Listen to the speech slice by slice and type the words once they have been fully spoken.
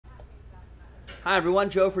Hi everyone,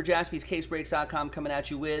 Joe for JaspysCaseBreaks.com coming at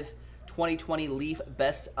you with 2020 Leaf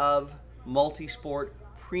Best of Multisport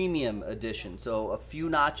Premium Edition. So a few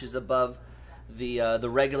notches above the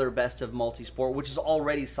regular Best of Multisport, which is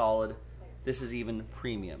already solid. This is even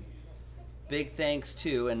premium. Big thanks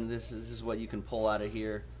to, and this is what you can pull out of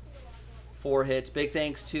here, 4 hits. Big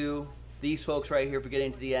thanks to these folks right here for getting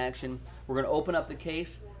into the action. We're going to open up the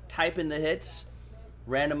case, type in the hits,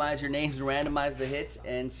 randomize your names, randomize the hits,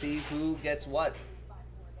 and see who gets what.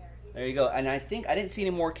 There you go. And I think I didn't see any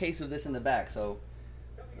more case of this in the back, so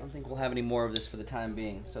I don't think we'll have any more of this for the time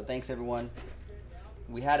being. So thanks everyone.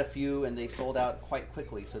 We had a few and they sold out quite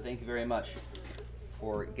quickly, so thank you very much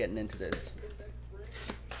for getting into this.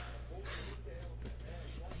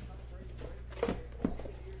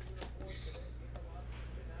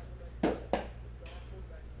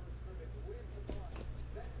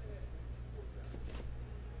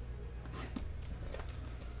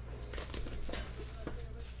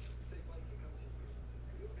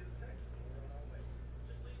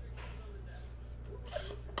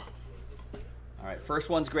 All right, first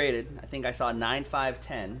one's graded. I think I saw 9, 5,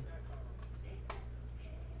 10.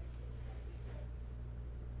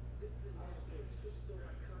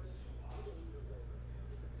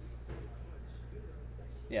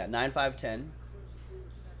 Yeah, 9, 5, 10. I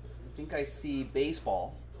think I see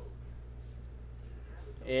baseball.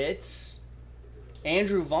 It's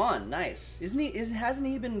Andrew Vaughn. Nice. Hasn't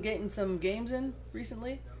he been getting some games in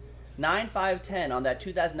recently? 9, 5, 10 on that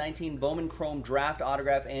 2019 Bowman Chrome Draft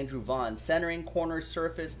Autograph, Andrew Vaughn. Centering, corners,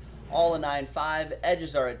 surface, all a 9, 5.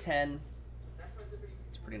 Edges are a 10.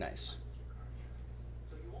 It's pretty nice.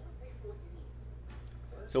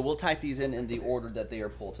 So we'll type these in the order that they are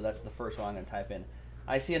pulled. So that's the first one I'm going to type in.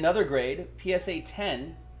 I see another grade, PSA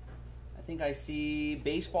 10. I think I see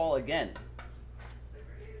baseball again.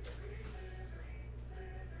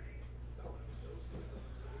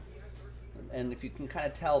 And if you can kind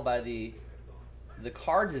of tell by the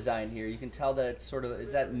card design here, you can tell that it's sort of,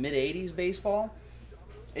 is that mid-80s baseball?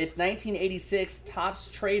 It's 1986 Topps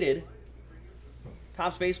traded,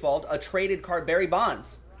 Topps baseball, a traded card, Barry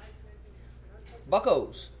Bonds.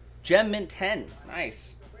 Buccos, Gem Mint 10,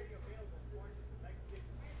 nice.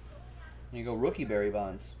 There you go, rookie Barry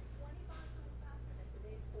Bonds.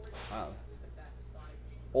 Wow.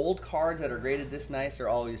 Old cards that are graded this nice are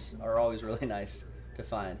always really nice to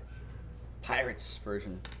find. Pirates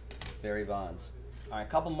version, Barry Bonds. All right, a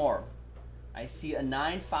couple more. I see a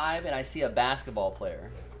 9, 5, and I see a basketball player.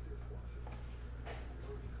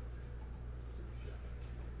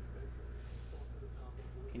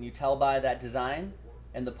 Can you tell by that design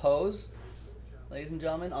and the pose, ladies and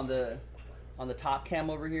gentlemen, on the top cam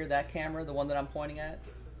over here, that camera, the one that I'm pointing at?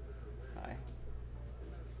 Hi.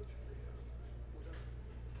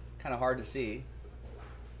 Kind of hard to see.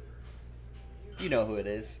 You know who it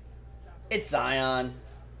is. It's Zion.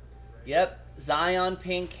 Yep, Zion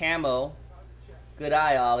pink camo. Good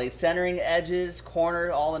eye, Ollie. Centering, edges,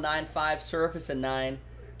 corner, all a 9, 5, surface a 9.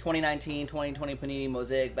 2019, 2020 Panini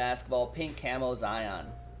Mosaic Basketball, pink camo Zion.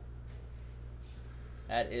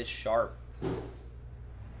 That is sharp.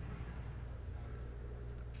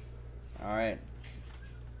 All right.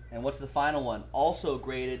 And what's the final one? Also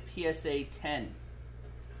graded PSA 10.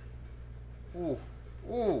 Ooh,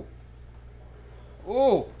 ooh.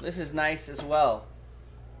 Ooh, this is nice as well.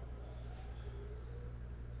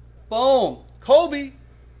 Boom. Kobe.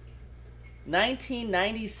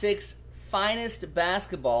 1996 Finest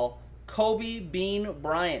Basketball. Kobe Bean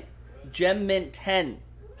Bryant. Gem Mint 10.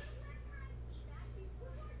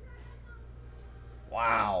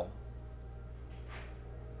 Wow.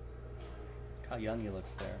 Look how young he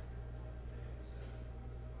looks there.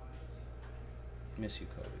 Miss you,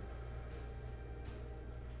 Kobe.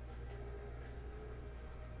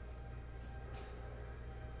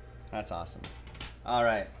 That's awesome. All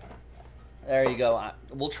right. There you go.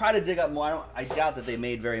 We'll try to dig up more. I doubt that they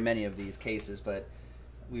made very many of these cases, but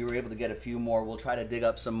we were able to get a few more. We'll try to dig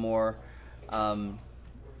up some more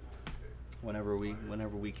whenever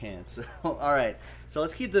we can. So, all right. So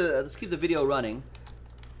let's keep the video running.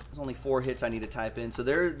 There's only 4 hits I need to type in. So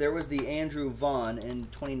there was the Andrew Vaughn in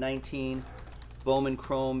 2019 Bowman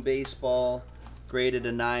Chrome Baseball, graded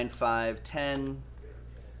a 9, 5, 10.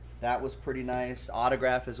 That was pretty nice.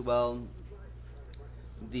 Autograph as well.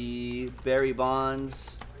 The Barry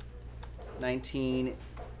Bonds,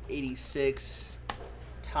 1986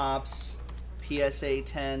 Topps PSA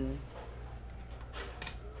 10.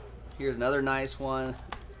 Here's another nice one.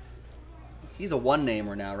 He's a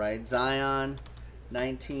one-namer now, right? Zion,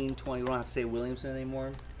 1920. We don't have to say Williamson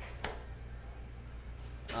anymore.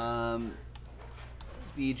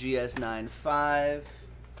 BGS 9.5.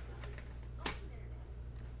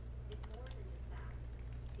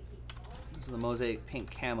 the mosaic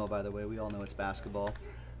pink camo, by the way. We all know it's basketball.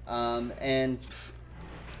 And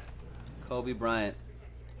Kobe Bryant.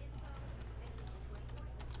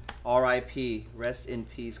 R.I.P. Rest in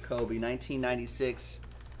peace, Kobe. 1996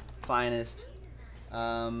 finest.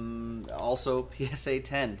 Also PSA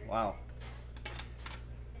 10. Wow.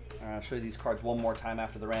 I'll show you these cards one more time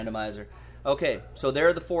after the randomizer. Okay, so there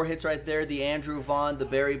are the 4 hits right there. The Andrew Vaughn, the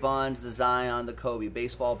Barry Bonds, the Zion, the Kobe.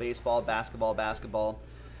 Baseball, baseball, basketball, basketball.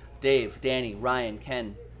 Dave, Danny, Ryan,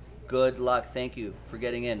 Ken, good luck. Thank you for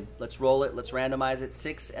getting in. Let's roll it. Let's randomize it.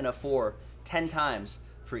 6 and a 4. 10 times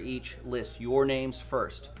for each list. Your names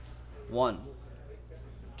first. 1,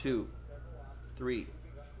 2, 3,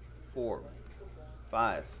 4,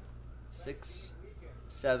 5, 6,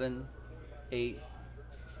 7, 8,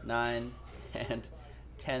 9, and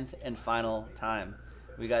 10th and final time.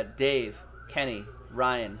 We got Dave, Kenny,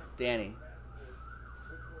 Ryan, Danny.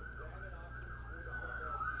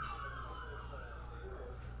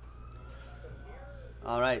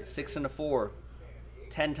 All right, 6 and a 4.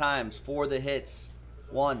 10 times for the hits.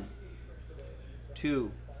 1,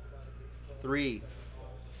 2, 3,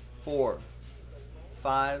 4,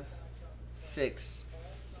 5, 6,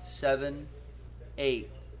 7, 8,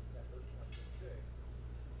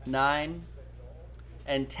 9,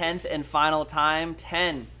 and 10th and final time.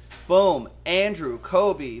 10. Boom. Andrew,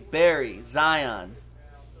 Kobe, Barry, Zion.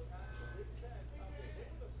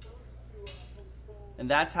 And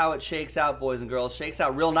that's how it shakes out, boys and girls. Shakes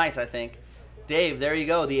out real nice, I think. Dave, there you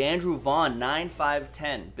go. The Andrew Vaughn,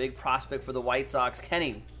 9.510. Big prospect for the White Sox.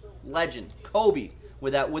 Kenny, legend. Kobe,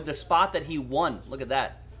 with the spot that he won. Look at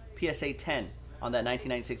that. PSA 10 on that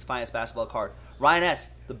 1996 finest basketball card. Ryan S.,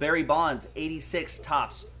 the Barry Bonds, 86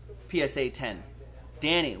 tops. PSA 10.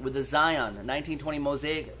 Danny with the Zion, 1920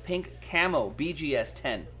 mosaic pink camo, BGS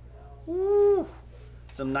 10. Woo!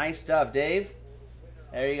 Some nice stuff, Dave.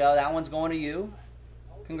 There you go. That one's going to you.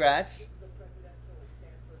 Congrats.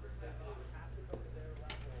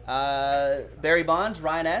 Barry Bonds,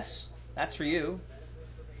 Ryan S. That's for you.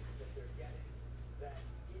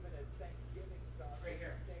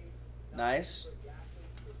 Nice.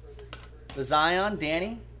 The Zion,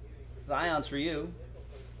 Danny. Zion's for you.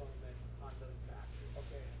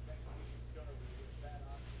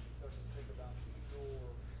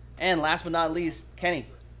 And last but not least, Kenny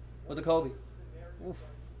with the Kobe. Oof.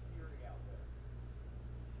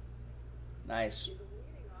 Nice.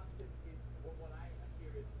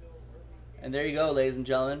 And there you go, ladies and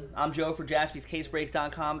gentlemen. I'm Joe for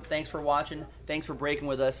JaspysCaseBreaks.com. Thanks for watching. Thanks for breaking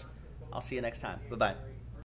with us. I'll see you next time. Bye-bye.